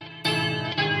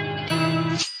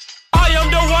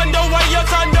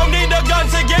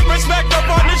hard to get respect up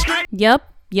on the street.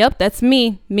 Yep, that's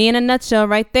me. Me in a nutshell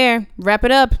right there. Wrap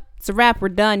it up. It's a wrap. We're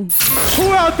done.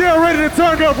 Who out there ready to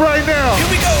turn up right now?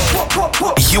 Here we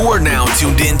go. You are now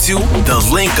tuned into the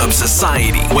Link Up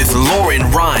Society with Lauren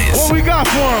Reyes. What we got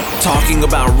for him? Talking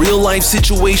about real life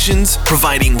situations,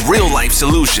 providing real life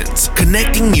solutions,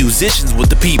 connecting musicians with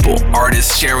the people,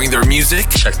 artists sharing their music,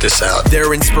 check this out,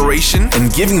 their inspiration,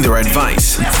 and giving their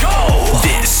advice. Let's go.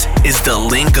 This is the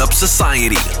Link Up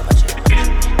Society.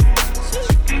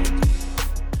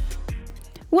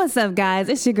 What's up, guys?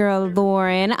 It's your girl,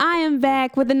 Lauren. I am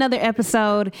back with another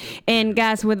episode. And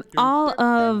guys, with all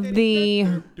of the,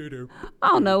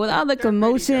 with all the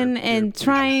commotion and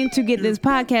trying to get this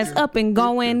podcast up and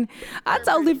going, I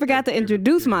totally forgot to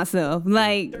introduce myself.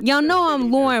 Like, y'all know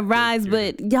I'm Lauren Reyes,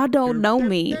 but y'all don't know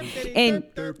me. And,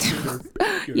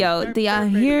 yo, do y'all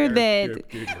hear that?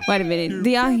 Wait a minute. Do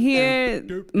y'all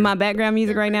hear my background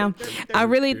music right now? I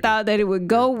really thought that it would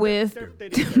go with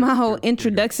my whole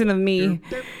introduction of me.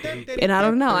 And I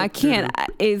don't know. I can't.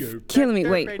 It's killing me.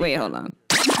 Wait, hold on.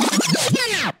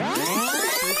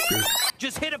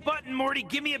 Just hit a button, Morty.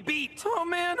 Give me a beat. Oh,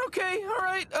 man. Okay. All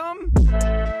right.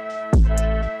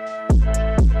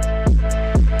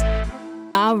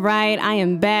 All right, I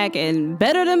am back and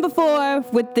better than before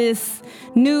with this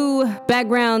new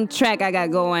background track I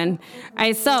got going. All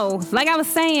right, so like I was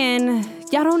saying,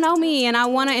 y'all don't know me and I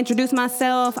want to introduce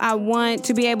myself. I want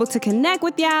to be able to connect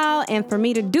with y'all, and for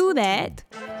me to do that,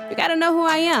 you got to know who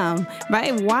I am,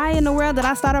 right? Why in the world did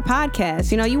I start a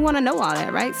podcast? You know, you want to know all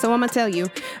that, right? So I'm going to tell you.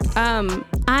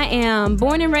 I am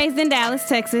born and raised in Dallas,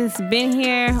 Texas. Been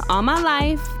here all my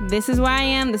life. This is where I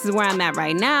am. This is where I'm at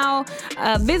right now.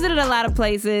 Visited a lot of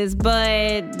places,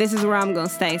 but this is where I'm going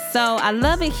to stay. So I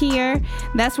love it here.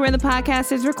 That's where the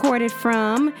podcast is recorded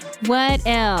from. What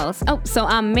else? Oh, so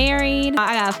I'm married.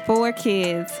 I got 4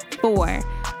 kids. 4.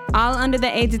 All under the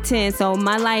age of 10, so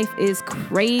my life is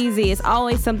crazy. It's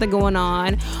always something going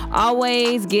on.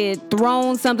 Always get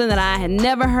thrown something that I had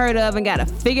never heard of and gotta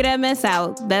figure that mess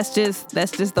out. That's just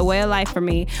the way of life for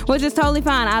me, which is totally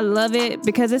fine. I love it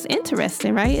because it's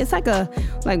interesting, right? It's like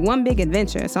one big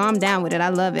adventure, so I'm down with it. I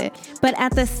love it. But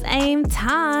at the same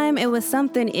time, it was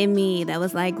something in me that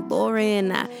was like,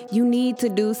 Lauren, you need to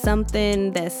do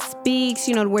something that speaks,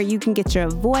 where you can get your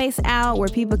voice out, where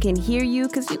people can hear you,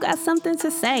 because you got something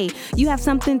to say. You have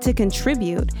something to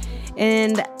contribute.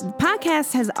 And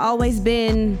podcast has always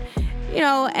been,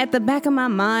 at the back of my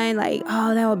mind, like,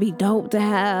 oh, that would be dope to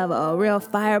have a real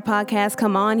fire podcast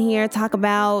come on here, talk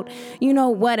about,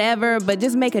 whatever, but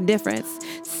just make a difference.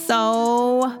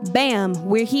 So, bam,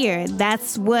 we're here.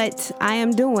 That's what I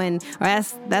am doing, or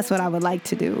that's what I would like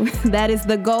to do. That is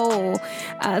the goal.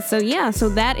 So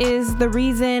that is the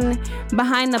reason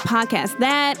behind the podcast.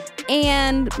 That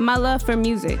and my love for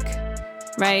music.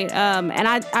 Right. And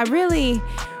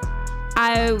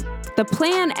the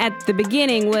plan at the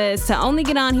beginning was to only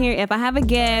get on here if I have a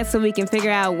guest so we can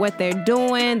figure out what they're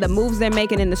doing, the moves they're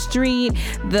making in the street,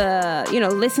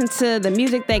 listen to the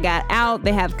music they got out,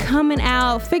 they have coming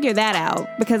out, figure that out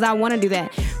because I want to do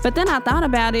that. But then I thought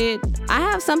about it. I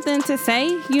have something to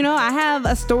say, I have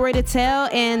a story to tell,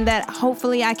 and that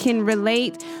hopefully I can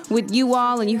relate with you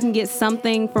all and you can get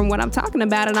something from what I'm talking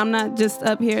about, and I'm not just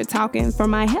up here talking for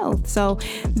my health. So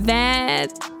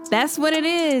that's what it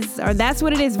is, or that's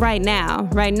what it is right now,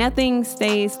 right? Nothing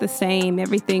stays the same.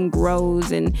 Everything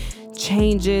grows and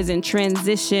changes and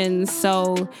transitions.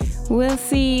 So we'll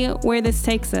see where this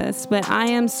takes us. But I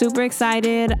am super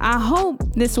excited. I hope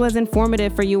this was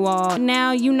informative for you all.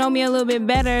 Now you know me a little bit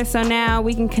better, so now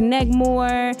we can connect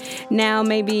more. Now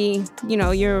maybe,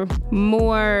 you're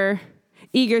more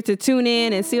eager to tune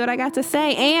in and see what I got to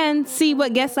say and see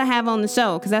what guests I have on the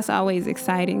show, because that's always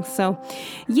exciting. So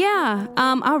yeah.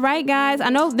 All right, guys. I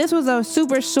know this was a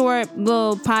super short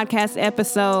little podcast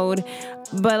episode,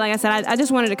 but like I said, I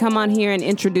just wanted to come on here and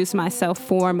introduce myself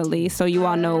formally so you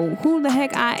all know who the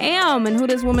heck I am and who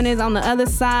this woman is on the other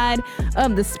side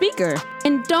of the speaker.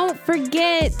 And don't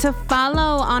forget to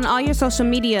follow on all your social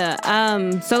media.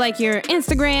 So like your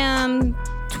Instagram,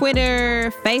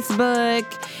 Twitter, Facebook.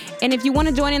 And if you want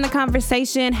to join in the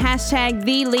conversation, hashtag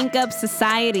the Link Up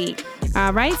Society.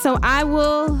 All right. So I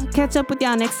will catch up with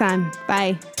y'all next time.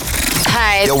 Bye.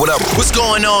 Hi. Yo, what up? What's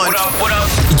going on? What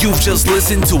up? You've just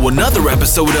listened to another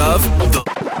episode of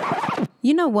the...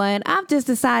 You know what? I've just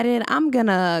decided I'm going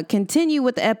to continue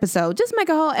with the episode. Just make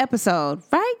a whole episode,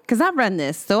 right? Because I run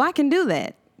this, so I can do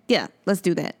that. Yeah, let's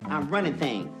do that. I'm running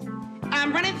things.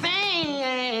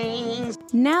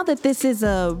 Now that this is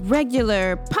a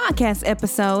regular podcast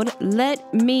episode,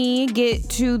 let me get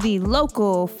to the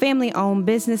local family-owned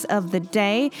business of the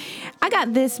day. I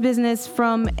got this business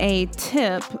from a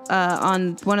tip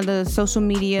on one of the social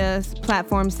media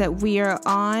platforms that we are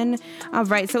on. All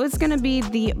right, so it's going to be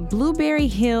the Blueberry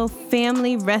Hill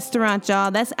Family Restaurant,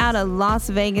 y'all. That's out of Las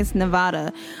Vegas,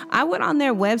 Nevada. I went on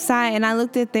their website and I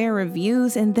looked at their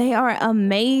reviews, and they are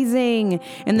amazing.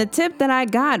 And the tip that I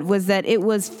got was that it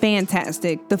was fantastic.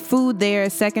 The food there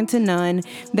is second to none.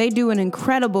 They do an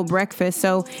incredible breakfast.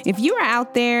 So if you are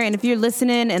out there and if you're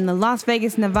listening in the Las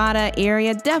Vegas, Nevada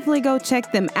area, definitely go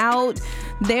check them out.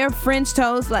 Their French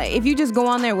toast, like if you just go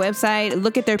on their website,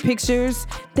 look at their pictures,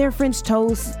 their French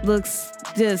toast looks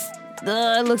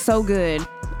it looks so good.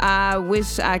 I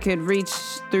wish I could reach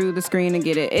through the screen and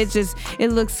get it.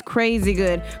 It looks crazy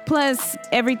good. Plus,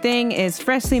 everything is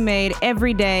freshly made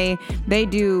every day. They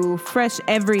do fresh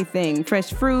everything,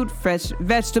 fresh fruit, fresh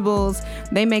vegetables.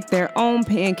 They make their own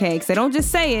pancakes. They don't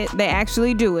just say it, they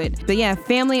actually do it. But yeah,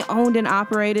 family owned and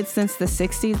operated since the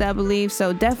 60s, I believe.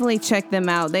 So definitely check them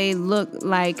out. They look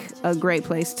like a great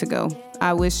place to go.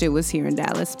 I wish it was here in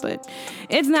Dallas, but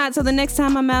it's not. So the next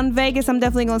time I'm out in Vegas, I'm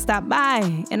definitely going to stop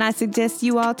by. And I suggest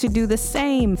you all to do the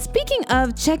same. Speaking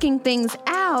of checking things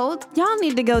out, y'all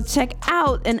need to go check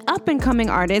out an up-and-coming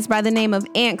artist by the name of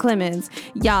Ant Clemens.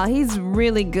 Y'all, he's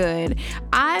really good.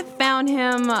 I found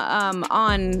him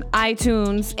on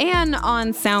iTunes and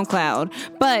on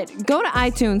SoundCloud. But go to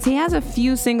iTunes. He has a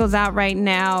few singles out right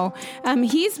now.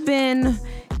 He's been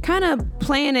kind of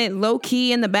playing it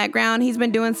low-key in the background. He's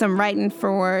been doing some writing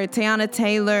for Teyana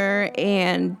Taylor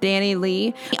and Danny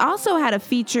Lee. He also had a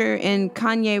feature in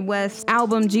Kanye West's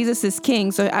album Jesus is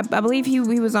King. So I believe he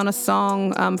was on a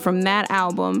song from that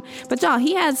album. But y'all,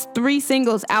 he has 3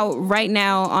 singles out right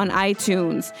now on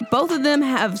iTunes. Both of them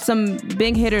have some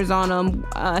big hitters on them.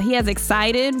 He has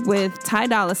Excited with Ty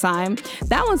Dolla $ign.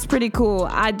 That one's pretty cool.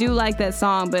 I do like that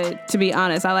song, but to be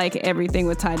honest, I like everything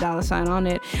with Ty Dolla $ign on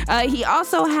it. He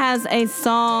also has a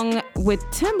song with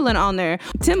Timbaland on there.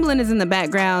 Timbaland is in the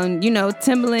background, you know,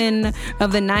 Timbaland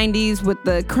of the 90s with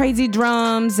the crazy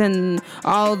drums and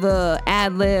all the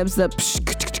ad-libs, the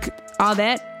all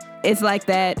that. It's like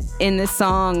that in this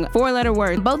song, 4-letter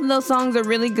word. Both of those songs are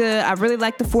really good. I really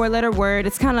like the 4-letter word.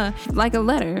 It's kind of like a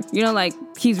letter, you know, like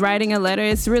he's writing a letter.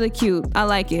 It's really cute. I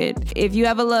like it. If you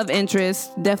have a love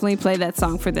interest, definitely play that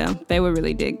song for them. They would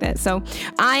really dig that. So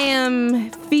I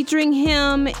am featuring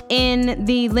him in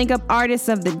the Link Up Artist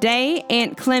of the Day,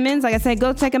 Ant Clemens. Like I said,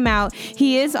 go check him out.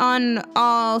 He is on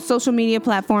all social media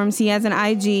platforms. He has an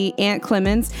IG, Ant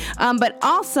Clemens. But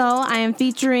also I am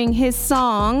featuring his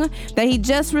song that he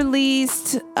just released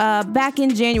back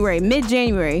in January,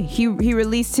 mid-January. He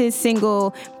released his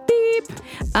single Beep,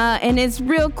 and it's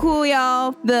real cool,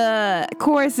 y'all. The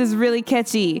chorus is really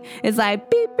catchy. It's like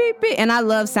beep, beep, beep, and I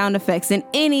love sound effects in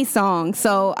any song,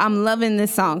 so I'm loving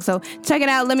this song. So check it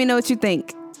out. Let me know what you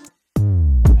think.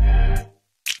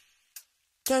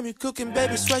 Damn, you cooking,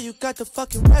 baby, swear you got the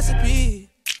fucking recipe.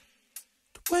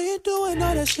 The way you doing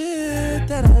all that shit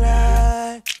that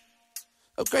I like.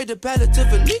 Upgrade the palette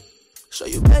to elite. Show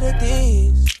you better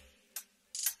things.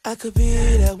 I could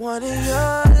be that one in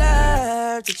your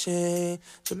life to change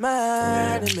your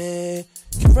mind and make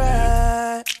you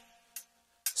right.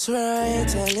 Swear I ain't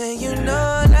telling you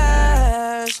no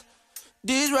lies.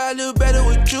 These ride look better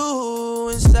with you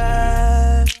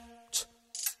inside.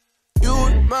 You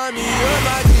remind me of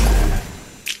my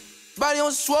deep body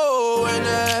on swole and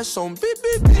ass on beep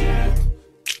beep beep.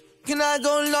 Can I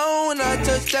go low when I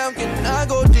touch down? Can I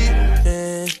go deep?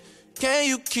 Yeah. Can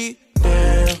you keep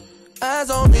them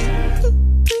eyes on me?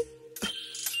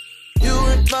 You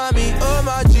remind me of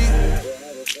my G.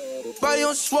 Body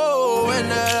on swole and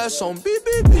ass on beep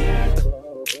beep beep.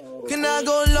 Can I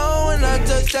go low when I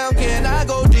touch down? Can I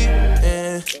go deep?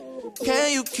 And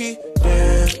can you keep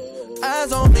them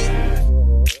eyes on me?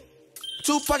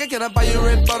 2 pocket, can I buy you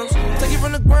red bottoms? Take you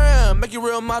from the ground, make you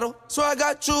real model. So I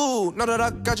got you, know that I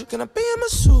got you. Can I be in my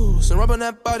shoes and rub on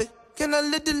that body? Can I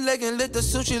lift the leg and lift the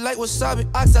sushi like wasabi?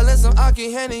 Oxal and some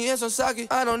Aki, Henny and some sake.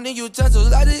 I don't need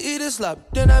utensils, I just eat it sloppy.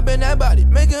 Then I bend that body,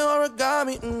 making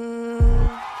origami.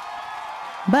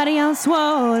 Body on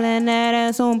swole and that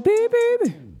ass on beep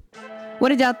beep. What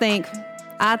did y'all think?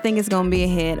 I think it's gonna be a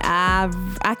hit. I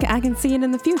can see it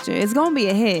in the future. It's gonna be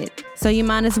a hit. So you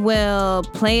might as well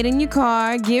play it in your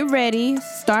car, get ready,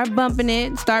 start bumping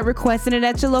it, start requesting it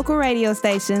at your local radio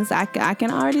stations. I can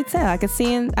already tell. I can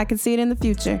see it in the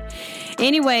future.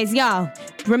 Anyways, y'all,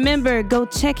 remember, go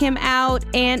check him out.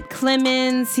 Ant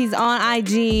Clemens. He's on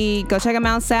IG. Go check him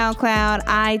out on SoundCloud,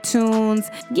 iTunes.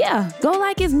 Yeah, go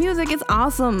like his music. It's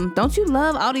awesome. Don't you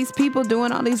love all these people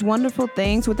doing all these wonderful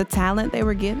things with the talent they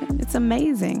were given? It's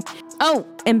amazing. Oh,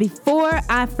 and before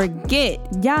I forget,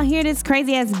 y'all hear this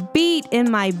crazy ass beat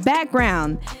in my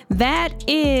background? That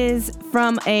is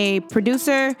from a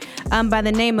producer by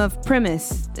the name of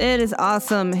Premise. It is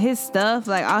awesome. His stuff,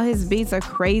 like all his beats are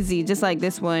crazy, just like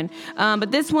this one. But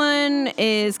this one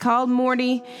is called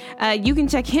Morty. You can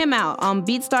check him out on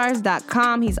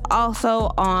BeatStars.com. He's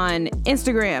also on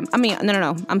Instagram.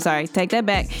 No. I'm sorry. Take that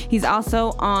back. He's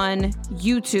also on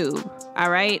YouTube. All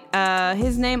right.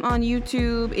 His name on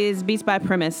YouTube is Beats by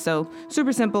Premise. So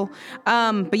super simple.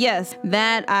 But yes,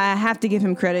 that I have to give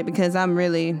him credit because I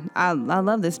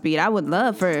love this beat. I would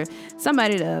love for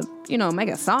somebody to, make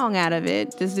a song out of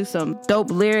it. Just do some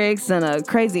dope lyrics and a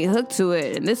crazy hook to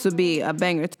it. And this would be a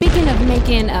banger. Speaking of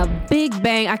making a big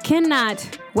bang, I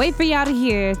cannot wait for y'all to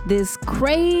hear this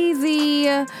crazy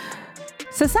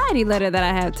society letter that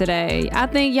I have today. I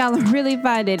think y'all really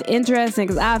find it interesting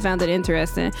because I found it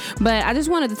interesting. But I just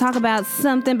wanted to talk about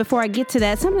something before I get to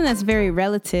that, something that's very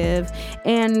relative,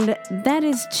 and that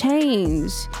is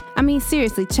change.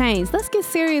 Seriously, change. Let's get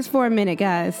serious for a minute,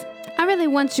 guys. I really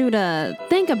want you to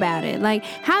think about it. Like,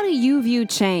 how do you view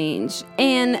change?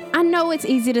 And I know it's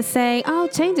easy to say, oh,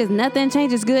 change is nothing,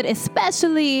 change is good,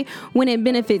 especially when it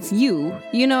benefits you.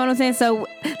 You know what I'm saying? So,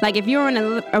 like, if you're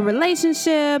in a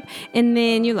relationship and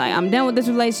then you're like, I'm done with this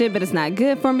relationship, but it's not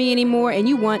good for me anymore, and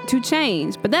you want to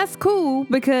change. But that's cool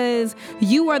because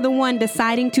you are the one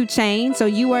deciding to change, so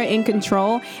you are in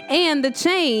control, and the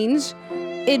change,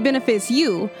 it benefits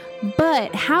you.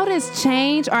 But how does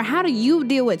change, or how do you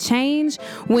deal with change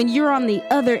when you're on the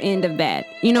other end of that?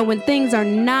 When things are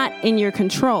not in your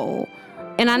control.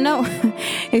 And I know,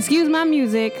 excuse my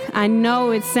music, I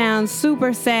know it sounds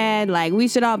super sad, like we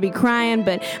should all be crying,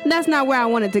 but that's not where I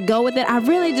wanted to go with it. I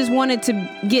really just wanted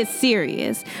to get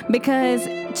serious because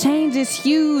change is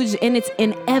huge and it's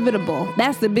inevitable.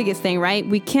 That's the biggest thing, right?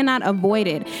 We cannot avoid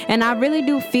it. And I really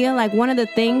do feel like one of the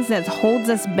things that holds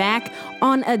us back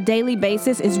on a daily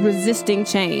basis is resisting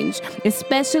change,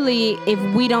 especially if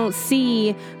we don't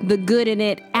see the good in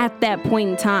it at that point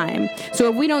in time. So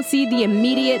if we don't see the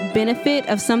immediate benefit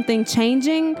of something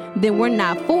changing, then we're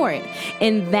not for it.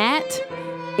 And that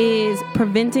is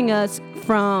preventing us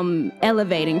from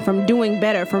elevating, from doing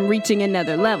better, from reaching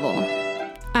another level.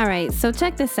 All right, so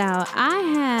check this out. I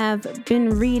have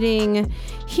been reading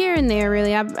here and there,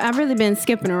 really. I've really been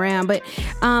skipping around, but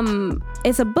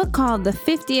it's a book called The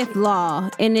 50th Law,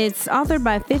 and it's authored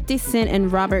by 50 Cent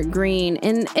and Robert Greene.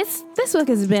 And this book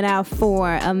has been out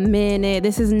for a minute.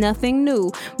 This is nothing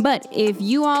new. But if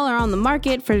you all are on the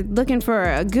market for looking for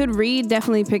a good read,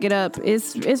 definitely pick it up.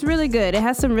 It's really good. It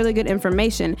has some really good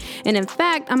information. And in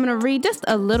fact, I'm going to read just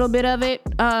a little bit of it.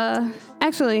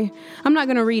 Actually, I'm not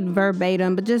going to read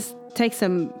verbatim, but just take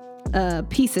some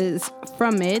pieces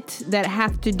from it that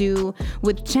have to do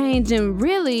with change and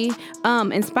really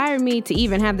inspired me to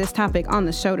even have this topic on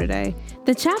the show today.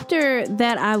 The chapter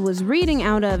that I was reading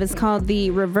out of is called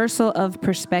The Reversal of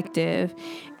Perspective.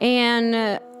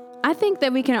 And I think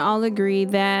that we can all agree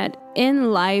that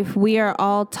in life, we are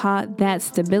all taught that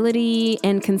stability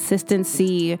and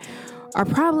consistency are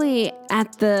probably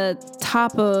at the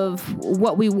top of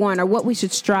what we want or what we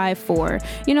should strive for.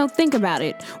 Think about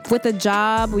it. With a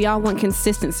job, we all want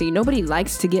consistency. Nobody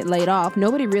likes to get laid off.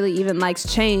 Nobody really even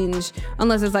likes change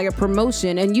unless it's like a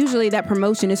promotion. And usually that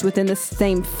promotion is within the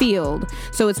same field.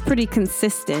 So it's pretty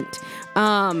consistent.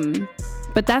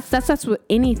 But that's with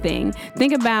anything.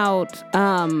 Think about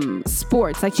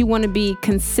sports. Like, you want to be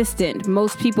consistent.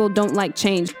 Most people don't like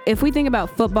change. If we think about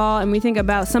football and we think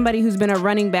about somebody who's been a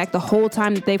running back the whole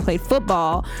time that they played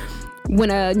football, when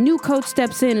a new coach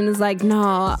steps in and is like,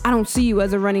 no, I don't see you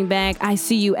as a running back, I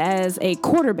see you as a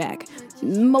quarterback.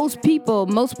 Most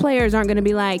players aren't going to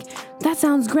be like, that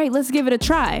sounds great, let's give it a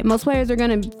try. Most players are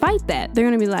going to fight that. They're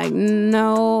going to be like,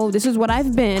 no, this is what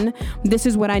I've been. This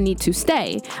is what I need to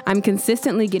stay. I'm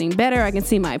consistently getting better. I can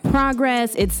see my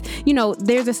progress. It's,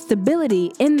 there's a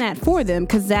stability in that for them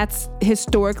because that's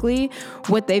historically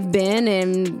what they've been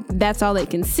and that's all they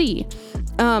can see.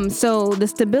 So the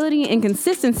stability and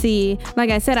consistency, like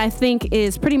I said, I think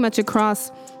is pretty much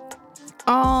across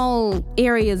all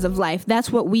areas of life.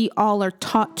 That's what we all are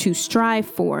taught to strive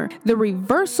for. The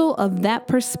reversal of that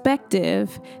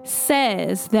perspective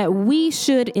says that we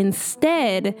should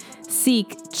instead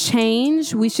seek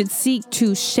change. We should seek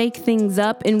to shake things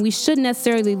up, and we shouldn't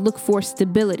necessarily look for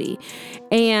stability.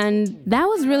 And that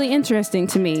was really interesting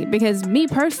to me because me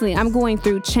personally, I'm going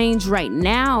through change right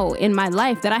now in my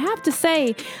life that I have to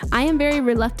say I am very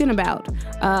reluctant about.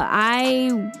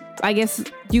 I guess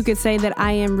you could say that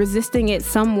I am resisting it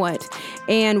somewhat.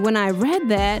 And when I read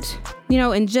that,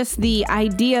 and just the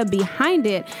idea behind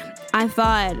it, I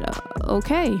thought,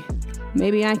 okay,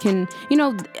 maybe I can,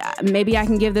 maybe I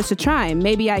can give this a try.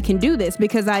 Maybe I can do this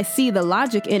because I see the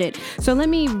logic in it. So let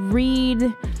me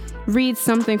read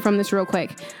something from this real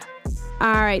quick.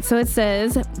 All right, so it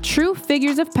says, true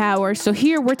figures of power. So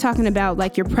here we're talking about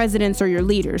like your presidents or your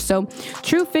leaders. So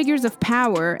true figures of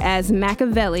power, as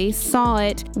Machiavelli saw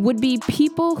it, would be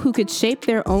people who could shape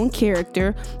their own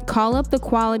character, call up the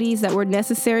qualities that were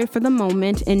necessary for the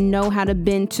moment, and know how to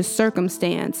bend to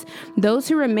circumstance. Those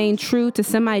who remain true to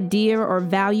some idea or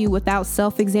value without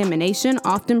self-examination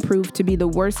often prove to be the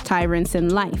worst tyrants in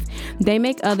life. They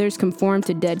make others conform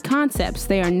to dead concepts.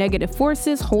 They are negative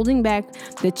forces holding back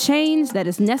the change that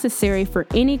is necessary for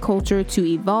any culture to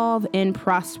evolve and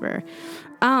prosper.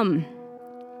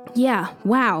 Yeah,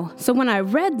 wow. So when I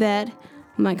read that,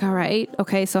 I'm like, all right,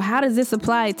 okay, so how does this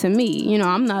apply to me?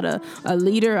 I'm not a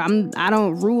leader. I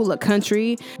don't rule a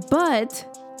country, but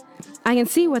I can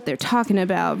see what they're talking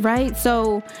about, right?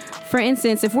 So, for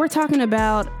instance, if we're talking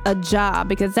about a job,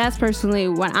 because that's personally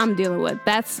what I'm dealing with,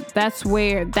 that's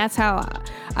how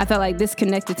I felt like this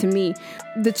connected to me.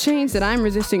 The change that I'm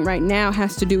resisting right now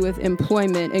has to do with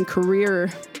employment and career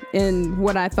and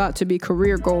what I thought to be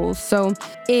career goals. So,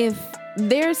 if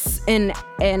there's an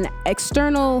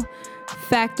external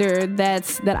factor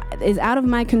that is out of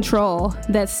my control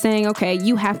that's saying, okay,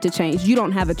 you have to change, you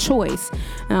don't have a choice,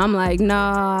 and I'm like,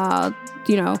 nah,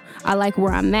 I like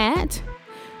where I'm at.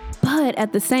 But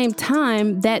at the same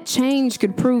time, that change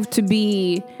could prove to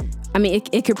be,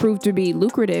 it could prove to be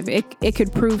lucrative. It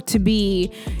could prove to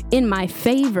be in my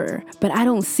favor, but I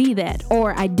don't see that,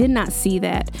 or I did not see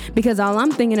that, because all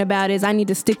I'm thinking about is I need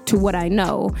to stick to what I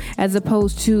know, as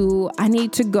opposed to I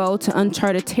need to go to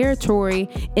uncharted territory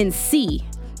and see,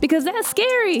 because that's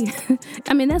scary.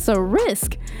 That's a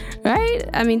risk, right?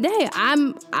 Dang,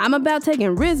 I'm about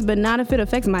taking risks, but not if it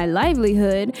affects my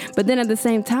livelihood. But then at the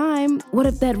same time, what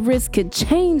if that risk could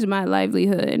change my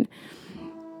livelihood?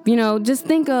 Just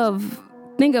think of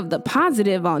the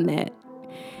positive on that.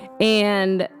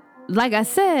 And like I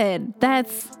said,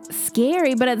 that's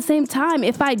scary. But at the same time,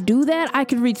 if I do that, I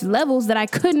could reach levels that I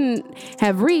couldn't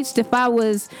have reached if I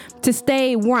was to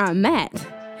stay where I'm at.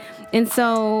 And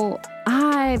so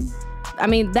I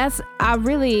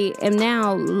really am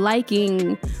now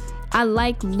I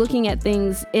like looking at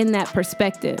things in that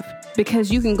perspective, because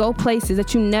you can go places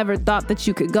that you never thought that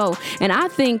you could go. And I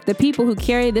think the people who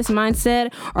carry this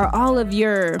mindset are all of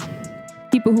your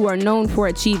people who are known for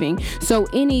achieving. So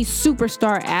any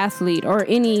superstar athlete or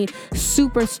any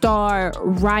superstar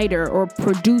writer or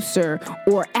producer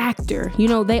or actor,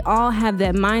 they all have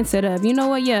that mindset of,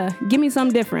 yeah, give me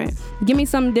something different. Give me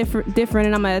something different,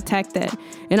 and I'm gonna attack that,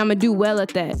 and I'm gonna do well at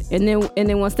that. And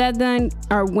then once that's done,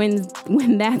 or when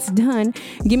that's done,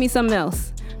 give me something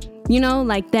else.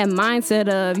 Like that mindset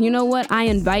of, what, I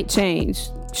invite change.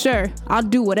 Sure, I'll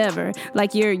do whatever.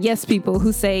 Like your yes people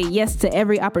who say yes to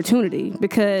every opportunity,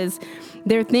 because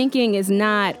their thinking is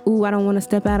not, ooh, I don't want to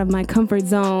step out of my comfort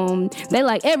zone. They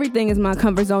like, everything is my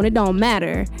comfort zone. It don't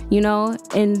matter,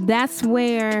 and that's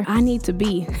where I need to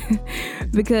be.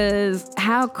 Because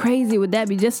how crazy would that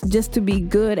be, just to be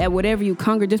good at whatever you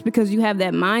conquer, just because you have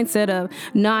that mindset of,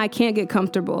 no, I can't get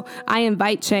comfortable. I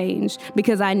invite change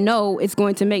because I know it's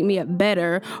going to make me a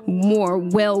better, more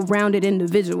well-rounded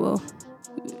individual.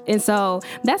 And so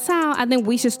that's how I think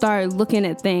we should start looking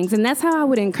at things. And that's how I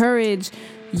would encourage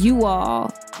you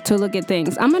all to look at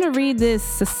things. I'm going to read this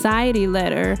society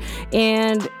letter,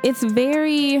 and I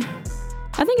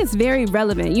think it's very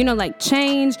relevant, like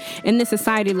change in this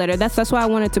society letter. That's why I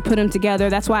wanted to put them together.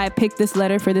 That's why I picked this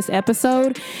letter for this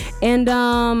episode. And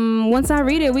once I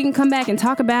read it, we can come back and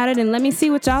talk about it, and let me see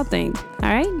what y'all think.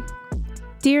 All right?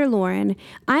 Dear Lauren,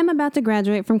 I'm about to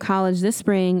graduate from college this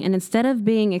spring, and instead of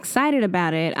being excited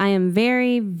about it, I am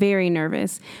very, very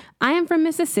nervous. I am from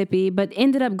Mississippi, but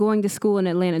ended up going to school in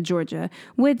Atlanta, Georgia,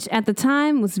 which at the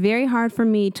time was very hard for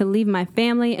me to leave my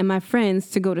family and my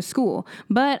friends to go to school,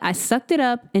 but I sucked it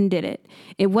up and did it.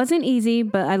 It wasn't easy,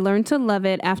 but I learned to love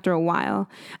it after a while.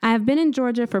 I have been in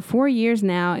Georgia for 4 years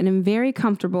now and am very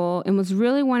comfortable and was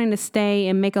really wanting to stay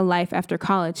and make a life after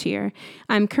college here.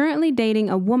 I'm currently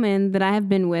dating a woman that I have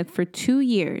been with for 2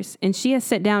 years, and she has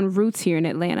set down roots here in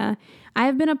Atlanta. I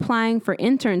have been applying for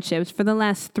internships for the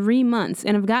last 3 months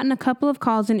and have gotten a couple of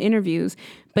calls and interviews,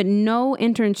 but no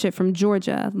internship from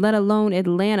Georgia, let alone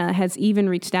Atlanta, has even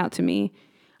reached out to me.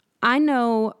 I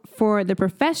know for the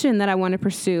profession that I want to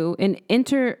pursue, an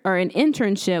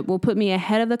internship will put me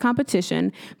ahead of the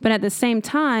competition, but at the same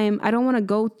time, I don't want to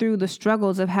go through the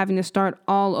struggles of having to start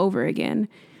all over again.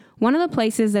 One of the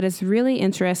places that is really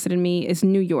interested in me is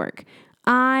New York.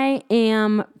 I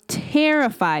am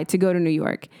terrified to go to New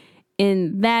York.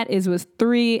 And that is with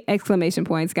 3 exclamation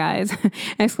points, guys.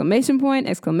 Exclamation point,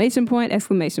 exclamation point,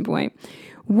 exclamation point.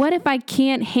 What if I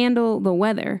can't handle the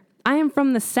weather? I am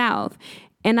from the South,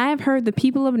 and I have heard the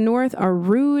people up north are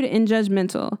rude and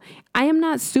judgmental. I am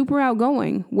not super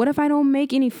outgoing. What if I don't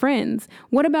make any friends?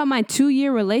 What about my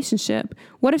 2-year relationship?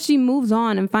 What if she moves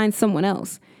on and finds someone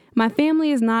else? My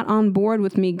family is not on board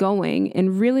with me going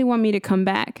and really want me to come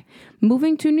back.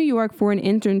 Moving to New York for an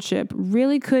internship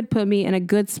really could put me in a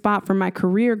good spot for my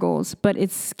career goals, but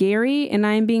it's scary and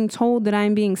I am being told that I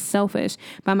am being selfish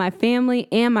by my family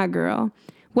and my girl.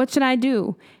 What should I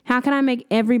do? How can I make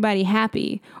everybody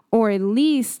happy or at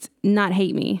least not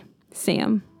hate me?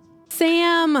 Sam.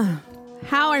 Sam!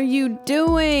 How are you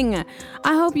doing?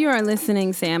 I hope you are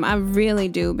listening, Sam. I really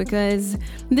do, because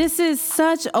this is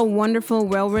such a wonderful,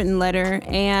 well-written letter,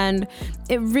 and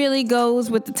it really goes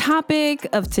with the topic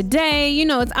of today. You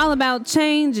know, it's all about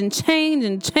change and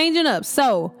changing up.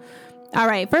 So, all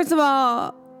right, first of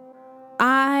all,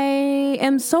 I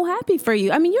am so happy for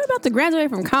you. I mean, you're about to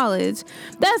graduate from college.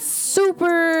 That's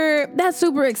super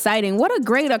exciting. What a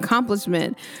great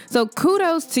accomplishment. So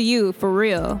kudos to you, for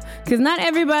real. Because not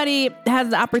everybody has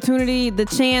the opportunity, the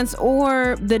chance,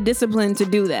 or the discipline to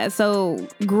do that. So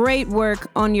great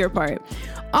work on your part.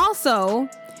 Also,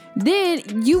 then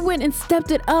you went and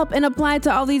stepped it up and applied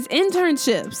to all these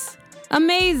internships.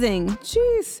 Amazing.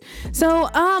 Jeez. So,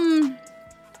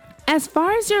 as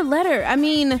far as your letter, I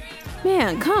mean,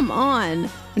 man, come on.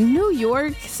 New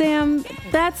York, Sam,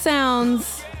 that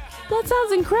sounds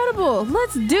incredible.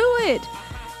 Let's do it.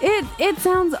 It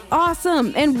sounds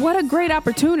awesome. And what a great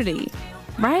opportunity,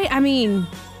 right? I mean,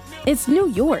 it's New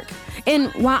York.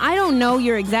 And while I don't know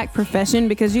your exact profession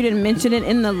because you didn't mention it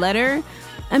in the letter,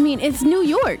 I mean, it's New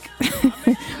York.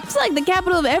 It's like the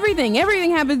capital of everything.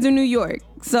 Everything happens in New York.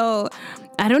 So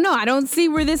I don't know. I don't see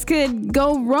where this could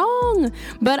go wrong,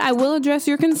 but I will address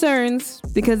your concerns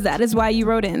because that is why you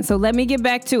wrote in. So let me get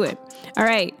back to it. All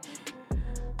right.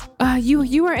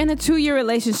 You were in a 2-year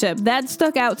relationship. That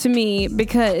stuck out to me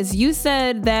because you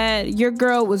said that your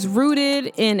girl was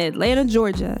rooted in Atlanta,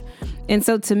 Georgia. And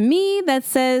so to me, that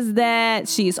says that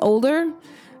she's older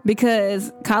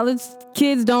because college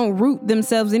kids don't root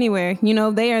themselves anywhere. You know,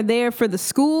 they are there for the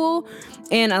school.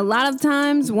 And a lot of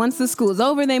times, once the school is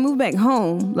over, they move back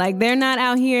home. Like, they're not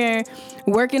out here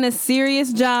working a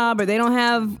serious job, or they don't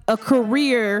have a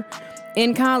career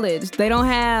in college. They don't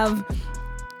have,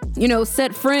 you know,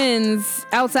 set friends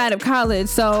outside of college.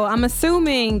 So I'm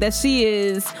assuming that she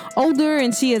is older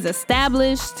and she is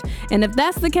established. And if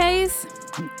that's the case,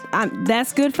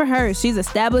 that's good for her. She's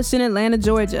established in Atlanta,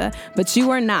 Georgia, but you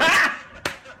are not.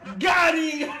 Got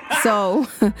him! So,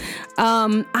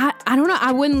 I don't know.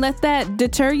 I wouldn't let that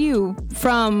deter you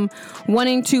from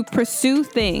wanting to pursue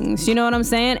things. You know what I'm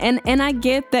saying? And I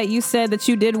get that you said that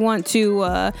you did want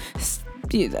to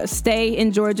stay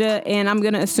in Georgia, and I'm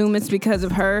gonna assume it's because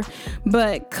of her.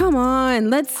 But come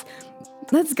on, let's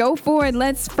go for it.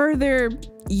 Let's further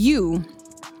you.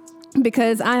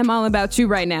 Because I am all about you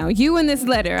right now. You in this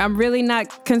letter. I'm really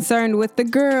not concerned with the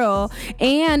girl.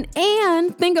 And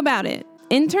think about it.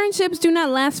 Internships do not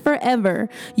last forever.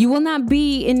 You will not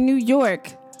be in New York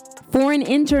for an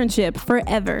internship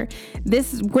forever.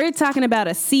 We're talking about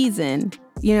a season.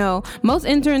 You know, most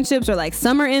internships are like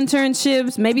summer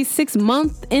internships, maybe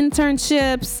 6-month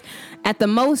internships, at the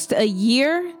most a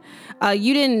year.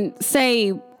 You didn't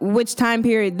say which time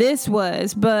period this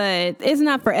was, but it's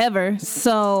not forever.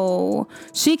 So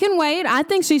she can wait. I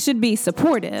think she should be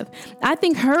supportive. I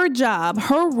think her job,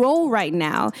 her role right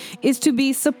now is to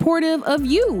be supportive of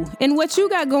you and what you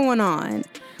got going on.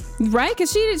 right?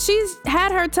 Because she's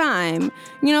had her time.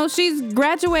 You know, she's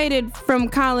graduated from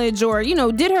college or, you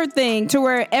know, did her thing to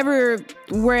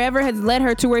wherever has led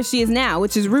her to where she is now,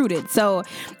 which is Rooted. So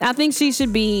I think she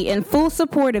should be in full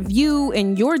support of you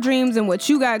and your dreams and what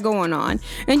you got going on.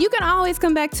 And you can always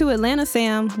come back to Atlanta,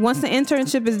 Sam. Once the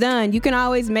internship is done, you can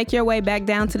always make your way back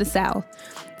down to the South.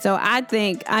 So I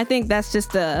think that's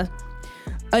just a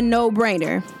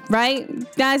no-brainer, right?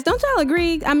 Guys, don't y'all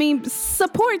agree? I mean,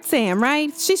 support Sam,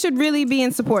 right? She should really be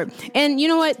in support. And you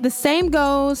know what? The same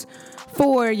goes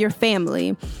for your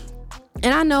family.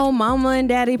 And I know mama and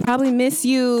daddy probably miss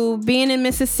you being in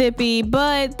Mississippi,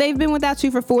 but they've been without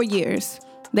you for 4 years.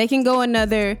 They can go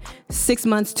another 6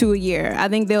 months to a year. I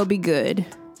think they'll be good.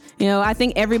 You know, I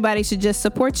think everybody should just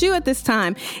support you at this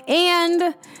time.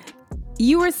 And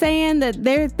you were saying that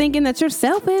they're thinking that you're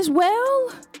selfish.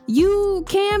 Well, you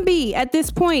can be at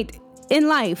this point in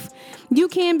life. You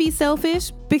can be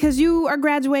selfish because you are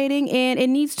graduating and it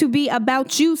needs to be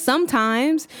about you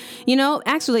sometimes. You know,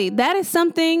 actually, that is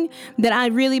something that I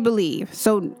really believe.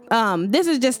 So this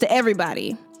is just to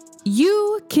everybody.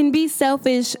 You can be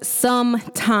selfish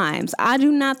sometimes. I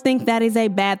do not think that is a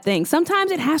bad thing.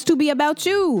 Sometimes it has to be about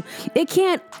you. It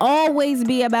can't always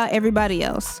be about everybody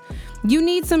else. You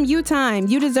need some you time.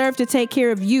 You deserve to take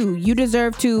care of you. You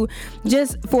deserve to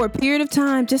just for a period of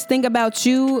time, just think about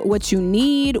you, what you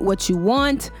need, what you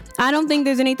want. I don't think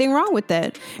there's anything wrong with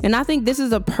that. And I think this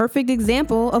is a perfect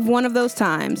example of one of those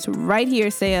times right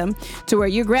here, Sam, to where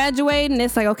you graduate and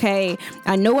it's like, okay,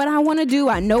 I know what I want to do.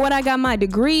 I know what I got my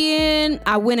degree in.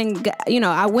 I went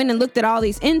and looked at all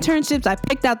these internships. I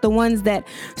picked out the ones that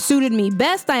suited me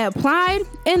best. I applied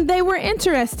and they were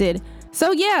interested.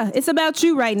 So yeah, it's about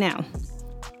you right now.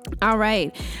 All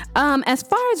right. As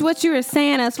far as what you were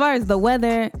saying, as far as the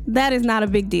weather, that is not a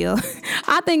big deal.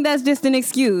 I think that's just an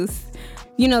excuse.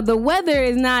 You know, the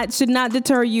weather should not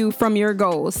deter you from your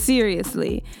goals.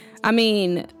 Seriously. I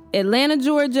mean, Atlanta,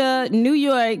 Georgia, New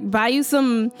York, buy you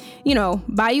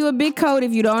a big coat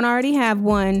if you don't already have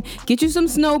one. Get you some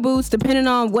snow boots, depending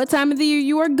on what time of the year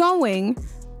you are going.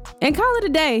 And call it a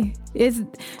day.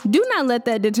 Do not let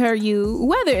that deter you.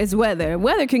 Weather is weather.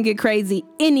 Weather can get crazy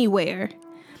anywhere.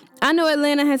 I know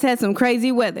Atlanta has had some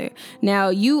crazy weather. Now,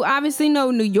 you obviously know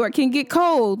New York can get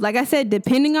cold. Like I said,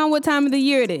 depending on what time of the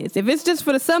year it is. If it's just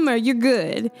for the summer, you're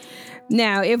good.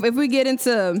 Now, if we get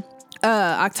into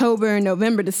October,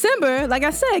 November, December, like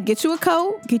I said, get you a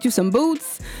coat, get you some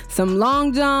boots, some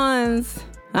long johns,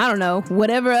 I don't know,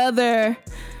 whatever other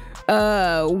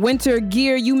winter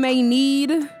gear you may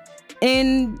need.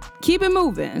 And keep it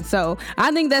moving. So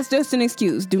I think that's just an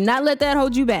excuse. Do not let that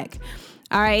hold you back.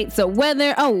 All right. So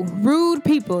rude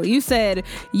people. You said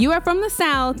you are from the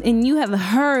South and you have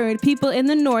heard people in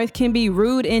the North can be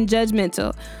rude and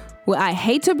judgmental. Well, I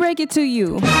hate to break it to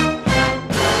you.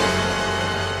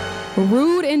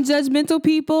 Rude and judgmental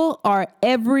people are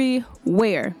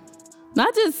everywhere. I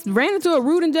just ran into a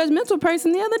rude and judgmental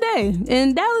person the other day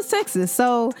in Dallas, Texas.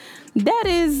 So that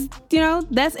is,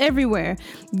 that's everywhere.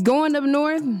 Going up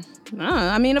north,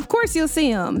 of course you'll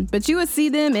see them, but you would see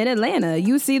them in Atlanta.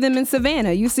 You see them in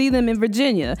Savannah. You see them in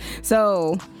Virginia.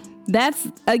 So that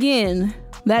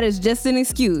is just an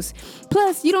excuse.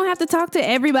 Plus, you don't have to talk to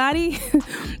everybody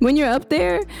when you're up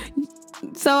there.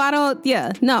 So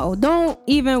don't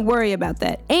even worry about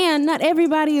that. And not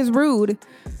everybody is rude.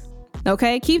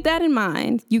 Okay, keep that in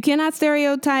mind. You cannot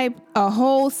stereotype a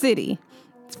whole city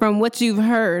from what you've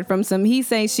heard from some he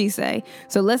say, she say.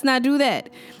 So let's not do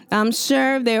that. I'm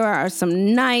sure there are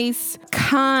some nice,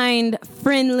 kind,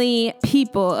 friendly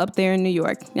people up there in New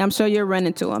York. I'm sure you'll run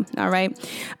into them. All right.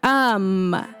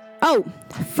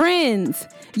 Friends.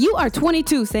 You are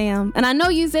 22, Sam. And I know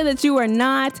you said that you are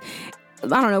not,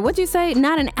 what'd you say?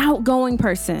 Not an outgoing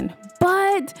person.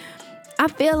 But I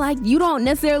feel like you don't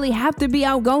necessarily have to be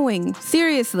outgoing.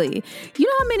 Seriously. You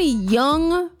know how many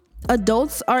young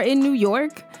adults are in New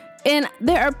York? And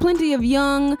there are plenty of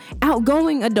young,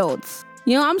 outgoing adults.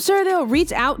 I'm sure they'll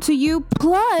reach out to you.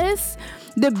 Plus,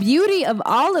 the beauty of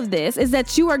all of this is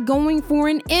that you are going for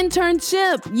an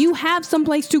internship. You have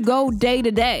someplace to go day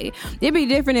to day. It'd be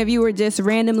different if you were just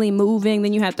randomly moving,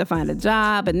 then you have to find a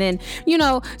job. And then,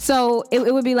 so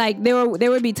it would be like there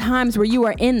would be times where you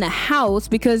are in the house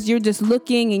because you're just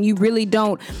looking and you really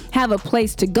don't have a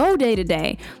place to go day to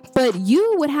day. But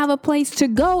you would have a place to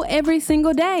go every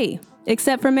single day.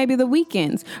 Except for maybe the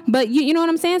weekends. But you know what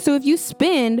I'm saying? So if you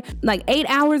spend like 8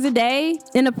 hours a day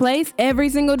in a place every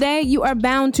single day, you are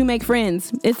bound to make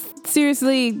friends. It's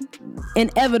seriously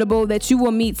inevitable that you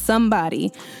will meet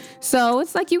somebody. So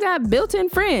it's like you got built-in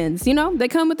friends, they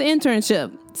come with the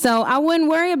internship. So I wouldn't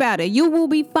worry about it. You will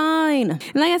be fine.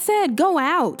 And like I said, go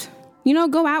out. You know,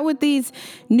 go out with these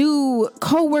new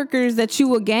coworkers that you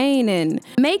will gain and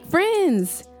make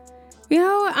friends. You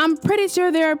know, I'm pretty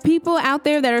sure there are people out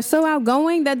there that are so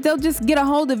outgoing that they'll just get a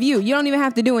hold of you. You don't even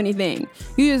have to do anything.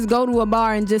 You just go to a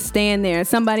bar and just stand there.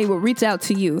 Somebody will reach out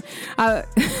to you.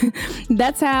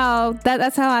 That's how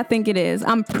I think it is.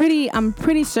 I'm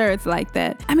pretty sure it's like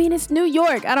that. I mean, it's New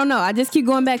York. I don't know. I just keep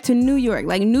going back to New York.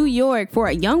 Like New York for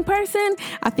a young person,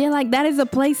 I feel like that is a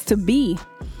place to be.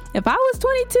 If I was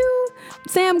 22,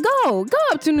 Sam, go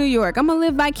up to New York. I'm gonna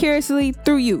live vicariously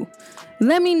through you.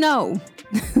 Let me know.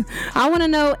 I want to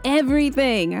know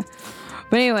everything.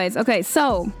 But anyways, okay,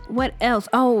 so what else?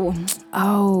 Oh,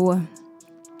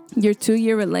 your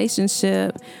 2-year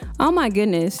relationship. Oh my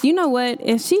goodness. You know what?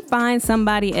 If she finds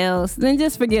somebody else, then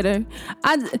just forget her.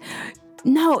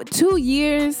 No, 2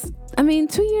 years. I mean,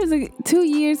 2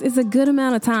 years is a good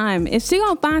amount of time. If she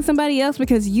gonna find somebody else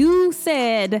because you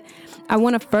said, I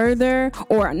want to further,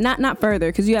 or not further,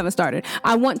 because you haven't started.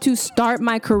 I want to start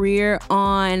my career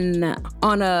on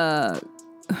a,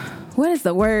 what is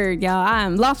the word, y'all? I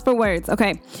am lost for words.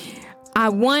 Okay. I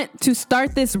want to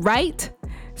start this right.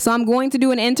 So I'm going to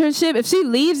do an internship. If she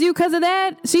leaves you because of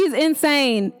that, she's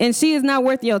insane and she is not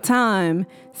worth your time.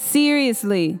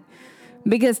 Seriously.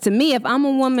 Because to me, if I'm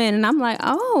a woman and I'm like,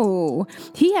 oh,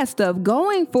 he has stuff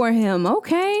going for him.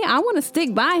 Okay, I want to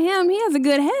stick by him. He has a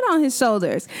good head on his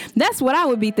shoulders. That's what I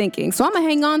would be thinking. So I'm going to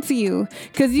hang on to you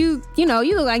because you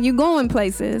look like you're going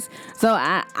places. So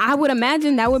I would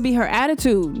imagine that would be her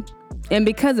attitude. And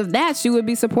because of that, she would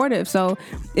be supportive. So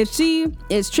if she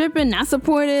is tripping, not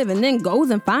supportive, and then goes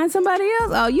and finds somebody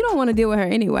else, oh, you don't want to deal with her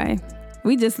anyway.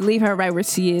 We just leave her right where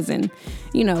she is, and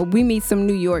we meet some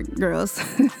New York girls.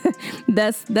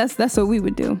 That's what we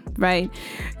would do, right?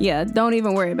 Yeah, don't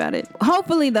even worry about it.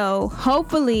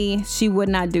 Hopefully she would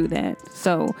not do that.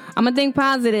 So I'm gonna think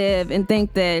positive and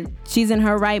think that she's in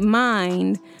her right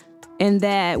mind, and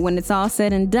that when it's all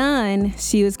said and done,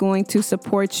 she is going to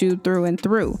support you through and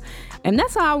through. And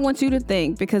that's how I want you to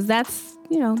think, because that's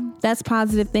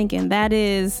positive thinking. That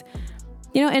is.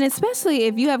 And especially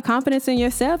if you have confidence in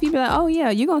yourself, you'd be like, oh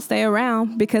yeah, you're going to stay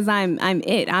around because I'm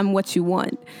it. I'm what you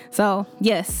want. So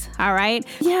yes. All right.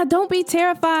 Yeah. Don't be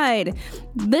terrified.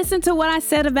 Listen to what I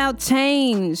said about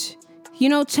change.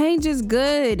 Change is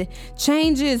good.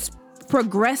 Change is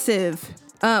progressive.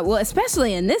 Well,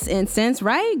 especially in this instance,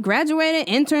 right?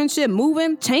 Graduating, internship,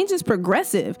 moving, change is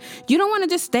progressive. You don't want to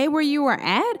just stay where you are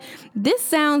at. This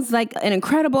sounds like an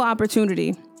incredible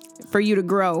opportunity for you to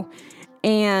grow.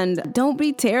 And don't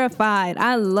be terrified.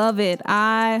 I love it.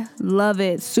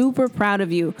 Super proud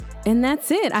of you. And that's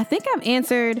it. I think I've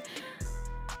answered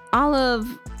all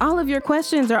of your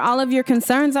questions or all of your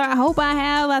concerns. I hope I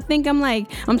have. I think I'm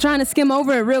trying to skim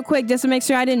over it real quick just to make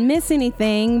sure I didn't miss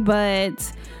anything. But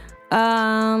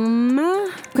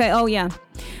okay. Oh yeah.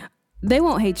 They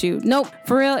won't hate you. Nope.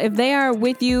 For real, if they are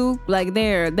with you, like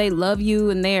they love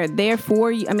you and they're there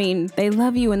for you. I mean, they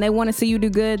love you and they want to see you do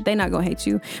good. They're not going to hate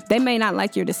you. They may not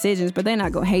like your decisions, but they're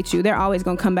not going to hate you. They're always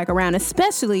going to come back around,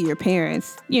 especially your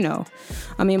parents.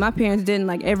 I mean, my parents didn't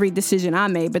like every decision I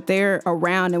made, but they're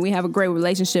around and we have a great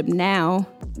relationship now.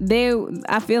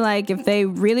 I feel like if they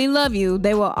really love you,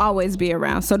 they will always be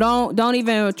around. So don't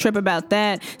even trip about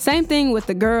that. Same thing with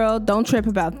the girl. Don't trip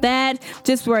about that.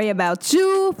 Just worry about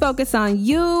you. Focus on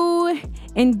you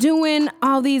and doing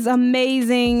all these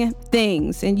amazing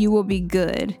things, and you will be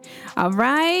good. All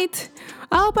right.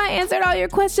 I hope I answered all your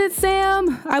questions,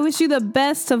 Sam. I wish you the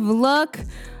best of luck.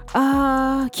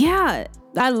 Yeah,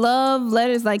 I love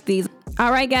letters like these.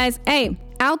 All right, guys. Hey,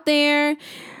 out there,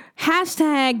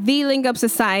 hashtag the Link Up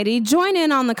Society. Join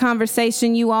in on the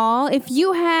conversation, you all. If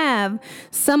you have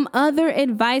some other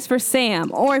advice for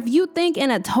Sam, or if you think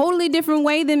in a totally different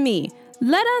way than me,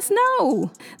 let us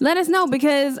know. Let us know,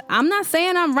 because I'm not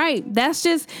saying I'm right. This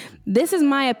is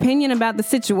my opinion about the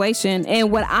situation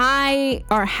and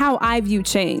how I view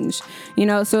change.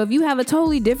 So if you have a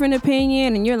totally different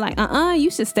opinion and you're like,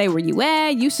 you should stay where you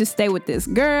at. You should stay with this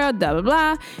girl, blah, blah,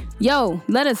 blah. Yo,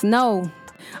 let us know.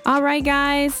 All right,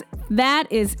 guys,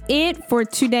 that is it for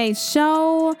today's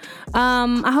show.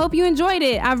 I hope you enjoyed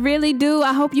it. I really do.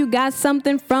 I hope you got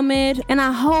something from it. And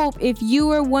I hope if you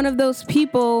were one of those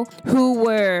people who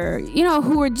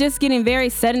were just getting very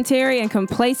sedentary and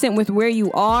complacent with where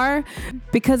you are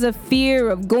because of fear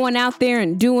of going out there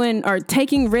and doing or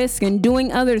taking risks and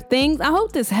doing other things, I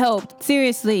hope this helped.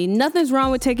 Seriously, nothing's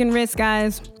wrong with taking risks,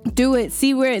 guys. Do it.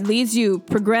 See where it leads you.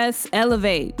 Progress,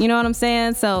 elevate. You know what I'm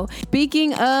saying? So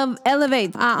speaking of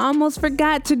elevate, I almost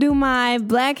forgot to do my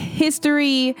Black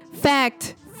History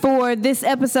fact for this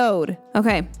episode.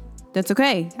 Okay. That's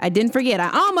okay. I didn't forget. I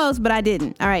almost, but I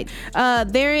didn't. All right.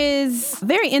 There is a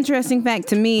very interesting fact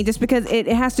to me, just because it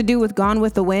has to do with Gone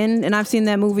with the Wind, and I've seen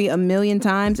that movie a million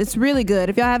times. It's really good.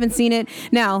 If y'all haven't seen it,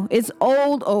 now it's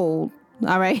old.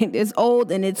 All right. It's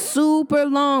old and it's super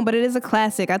long, but it is a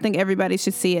classic. I think everybody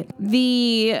should see it.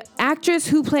 The actress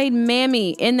who played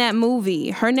Mammy in that movie,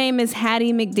 her name is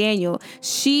Hattie McDaniel.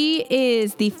 She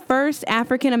is the first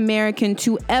African American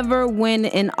to ever win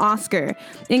an Oscar.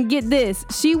 And get this,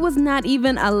 she was not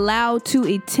even allowed to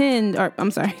attend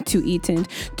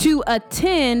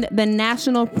the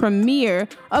national premiere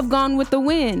of Gone with the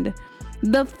Wind,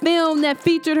 the film that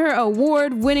featured her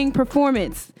award-winning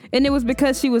performance. And it was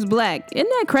because she was black. Isn't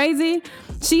that crazy?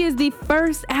 She is the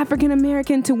first African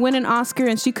American to win an Oscar,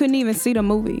 and she couldn't even see the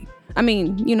movie. I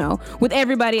mean, you know, with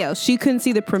everybody else, she couldn't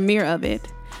see the premiere of it.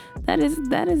 That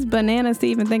is bananas to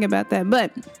even think about that.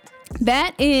 But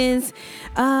that is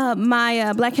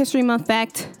my Black History Month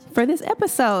fact for this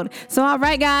episode. So, all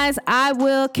right, guys, I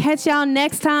will catch y'all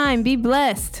next time. Be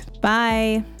blessed.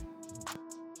 Bye.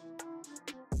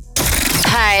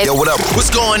 Hi. Yo, what up? What's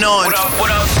going on?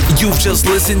 What up? You've just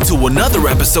listened to another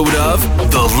episode of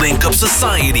The Link Up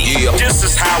Society. Yeah, this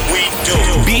is how we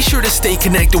do. Be sure to stay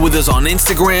connected with us on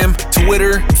Instagram,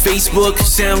 Twitter, Facebook,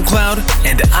 SoundCloud,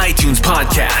 and the iTunes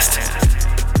podcast.